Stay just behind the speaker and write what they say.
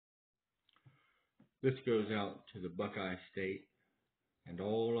This goes out to the Buckeye State and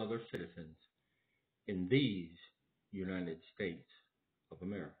all other citizens in these United States of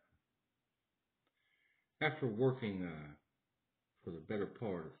America. After working for the better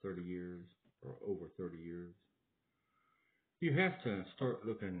part of 30 years or over 30 years, you have to start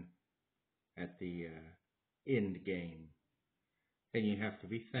looking at the end game, and you have to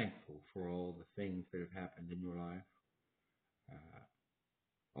be thankful for all the things that have happened in your life,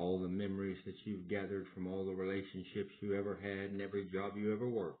 all the memories that you've gathered from all the relationships you ever had and every job you ever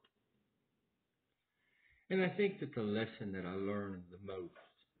worked. And I think that the lesson that I learned the most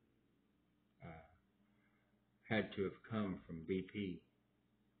uh, had to have come from BP,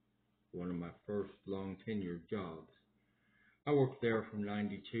 one of my first long tenured jobs. I worked there from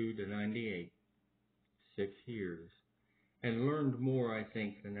 92 to 98, 6 years, and learned more, I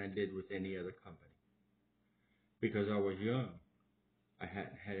think, than I did with any other company. Because I was young. I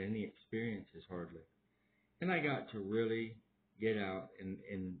hadn't had any experiences hardly. And I got to really get out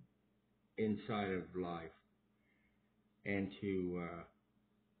in inside of life and to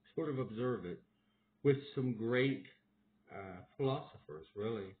sort of observe it with some great philosophers,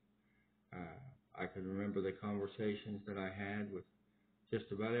 really. I can remember the conversations that I had with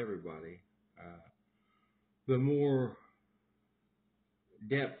just about everybody. The more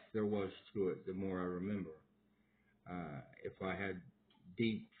depth there was to it, the more I remember. If I had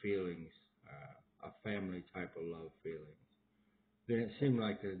deep feelings, a family type of love feelings, then it seemed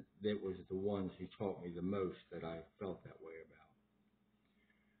like that was the ones who taught me the most that I felt that way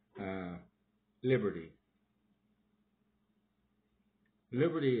about. Liberty.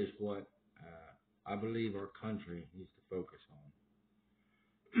 Liberty is what I believe our country needs to focus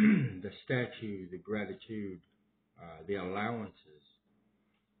on. The statue, the gratitude, the allowances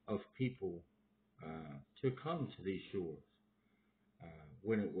of people to come to these shores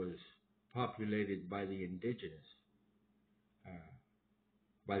when it was populated by the indigenous, uh,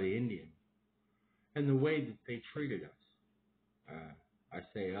 by the Indian, and the way that they treated us. I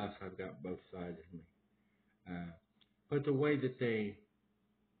say us, I've got both sides of me. But the way that they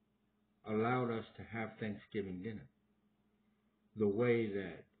allowed us to have Thanksgiving dinner, the way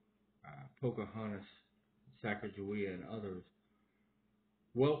that Pocahontas, Sacagawea, and others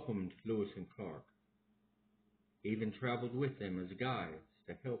welcomed Lewis and Clark, even traveled with them as guides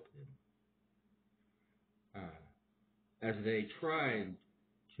to help them, as they tried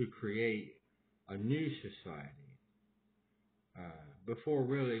to create a new society before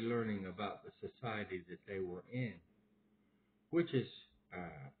really learning about the society that they were in, which is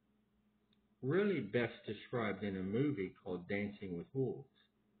really best described in a movie called Dancing with Wolves.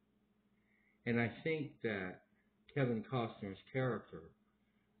 And I think that Kevin Costner's character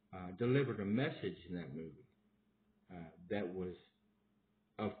delivered a message in that movie that was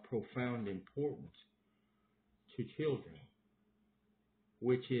of profound importance to children,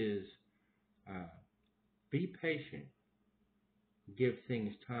 which is be patient, give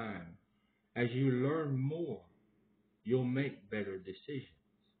things time. As you learn more, you'll make better decisions.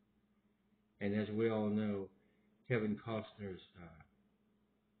 And as we all know, Kevin Costner's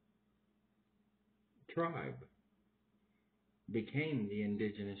tribe became the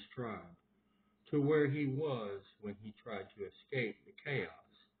indigenous tribe to where he was when he tried to escape the chaos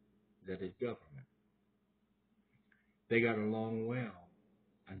that is government. They got along well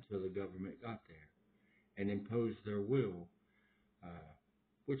until the government got there and imposed their will,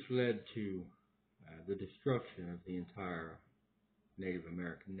 which led to the destruction of the entire Native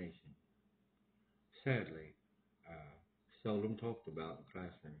American nation. Sadly, seldom talked about in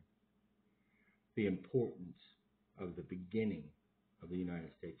classroom, the importance of the beginning of the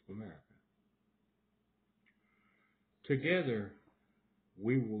United States of America. Together,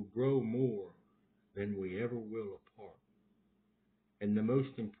 we will grow more than we ever will apart. And the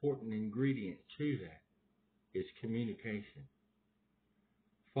most important ingredient to that is communication,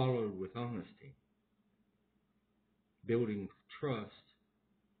 followed with honesty, building trust,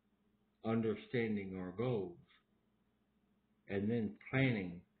 understanding our goals, and then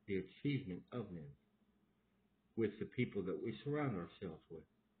planning the achievement of them with the people that we surround ourselves with.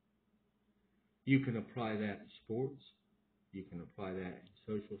 You can apply that in sports. You can apply that in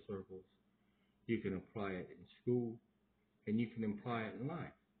social circles. You can apply it in school. And you can apply it in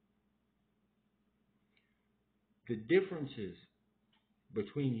life. The differences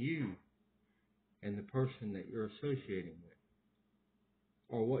between you and the person that you're associating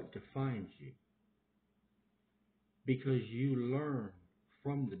with are what defines you. Because you learn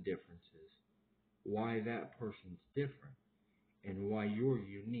from the differences why that person's different and why you're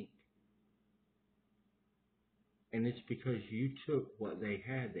unique. And it's because you took what they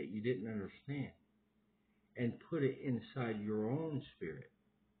had that you didn't understand and put it inside your own spirit,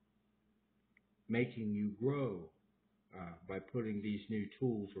 making you grow by putting these new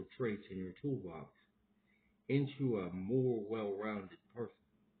tools or traits in your toolbox into a more well-rounded person.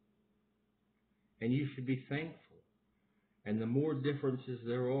 And you should be thankful. And the more differences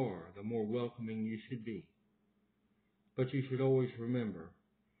there are, the more welcoming you should be. But you should always remember,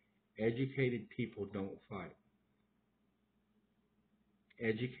 educated people don't fight.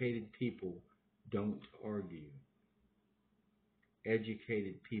 Educated people don't argue.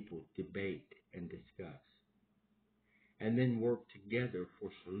 Educated people debate and discuss, and then work together for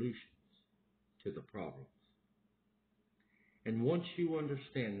solutions to the problems. And once you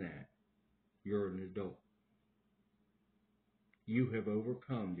understand that, you're an adult. You have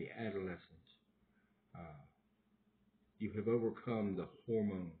overcome the adolescence. You have overcome the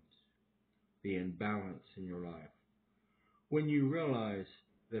hormones, the imbalance in your life. When you realize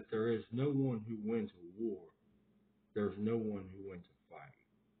that there is no one who wins a war, there's no one who wins a fight.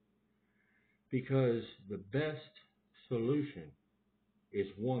 Because the best solution is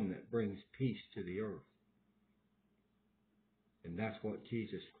one that brings peace to the earth. And that's what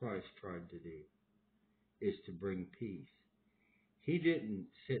Jesus Christ tried to do, is to bring peace. He didn't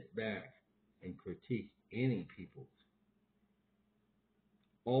sit back and critique any peoples.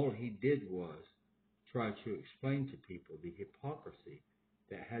 All he did was try to explain to people the hypocrisy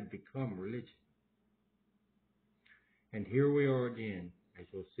that had become religion. And here we are again, as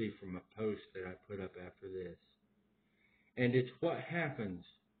you'll see from a post that I put up after this. And it's what happens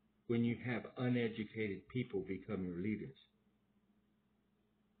when you have uneducated people become your leaders.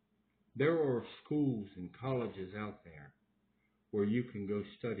 There are schools and colleges out there where you can go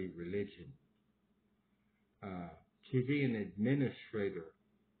study religion. To be an administrator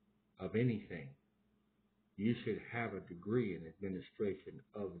of anything, you should have a degree in administration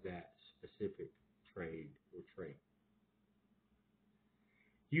of that specific trade or trait.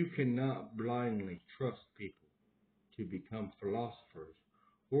 You cannot blindly trust people to become philosophers,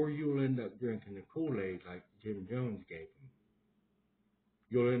 or you'll end up drinking the Kool-Aid like Jim Jones gave them.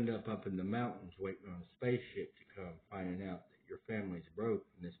 You'll end up in the mountains waiting on a spaceship to come, finding out that your family's broke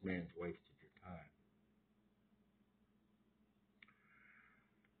and this man's wasted your time.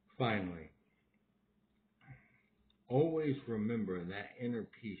 Finally, always remember that inner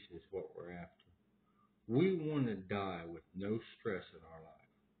peace is what we're after. We want to die with no stress in our life.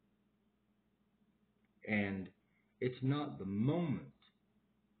 And it's not the moment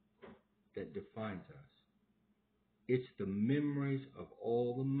that defines us. It's the memories of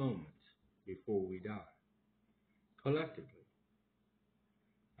all the moments before we die, collectively.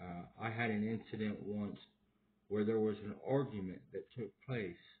 I had an incident once where there was an argument that took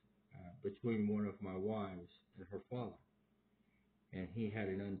place between one of my wives and her father. And he had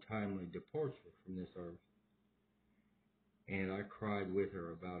an untimely departure from this earth. And I cried with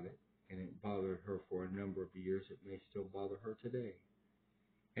her about it, and it bothered her for a number of years. It may still bother her today.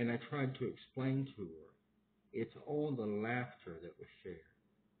 And I tried to explain to her, it's all the laughter that was shared.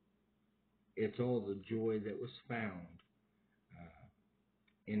 It's all the joy that was found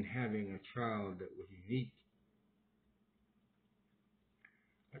in having a child that was unique,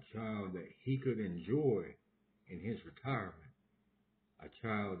 a child that he could enjoy in his retirement, a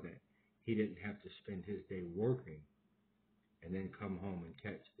child that he didn't have to spend his day working and then come home and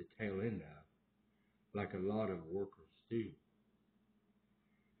catch the tail end of, like a lot of workers do.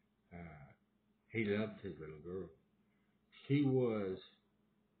 He loved his little girl. She was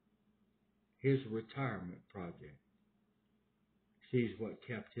his retirement project. She's what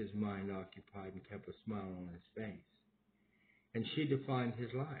kept his mind occupied and kept a smile on his face. And she defined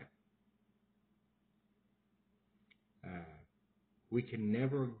his life. We can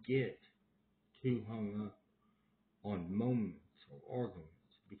never get too hung up on moments or arguments,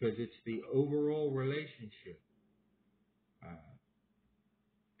 because it's the overall relationship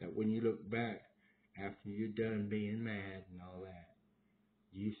that when you look back after you're done being mad and all that,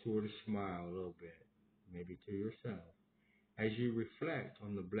 you sort of smile a little bit, maybe to yourself, as you reflect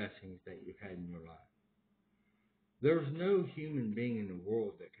on the blessings that you had in your life. There's no human being in the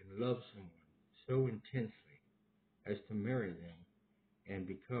world that can love someone so intensely as to marry them and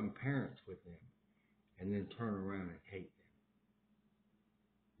become parents with them and then turn around and hate them.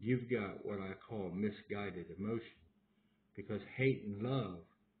 You've got what I call misguided emotion, because hate and love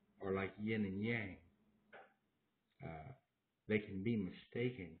are like yin and yang. They can be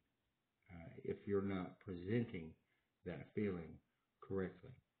mistaken if you're not presenting that feeling correctly.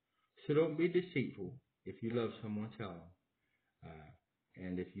 So don't be deceitful. If you love someone, tell them.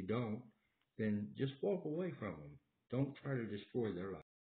 And if you don't, then just walk away from them. Don't try to destroy their life.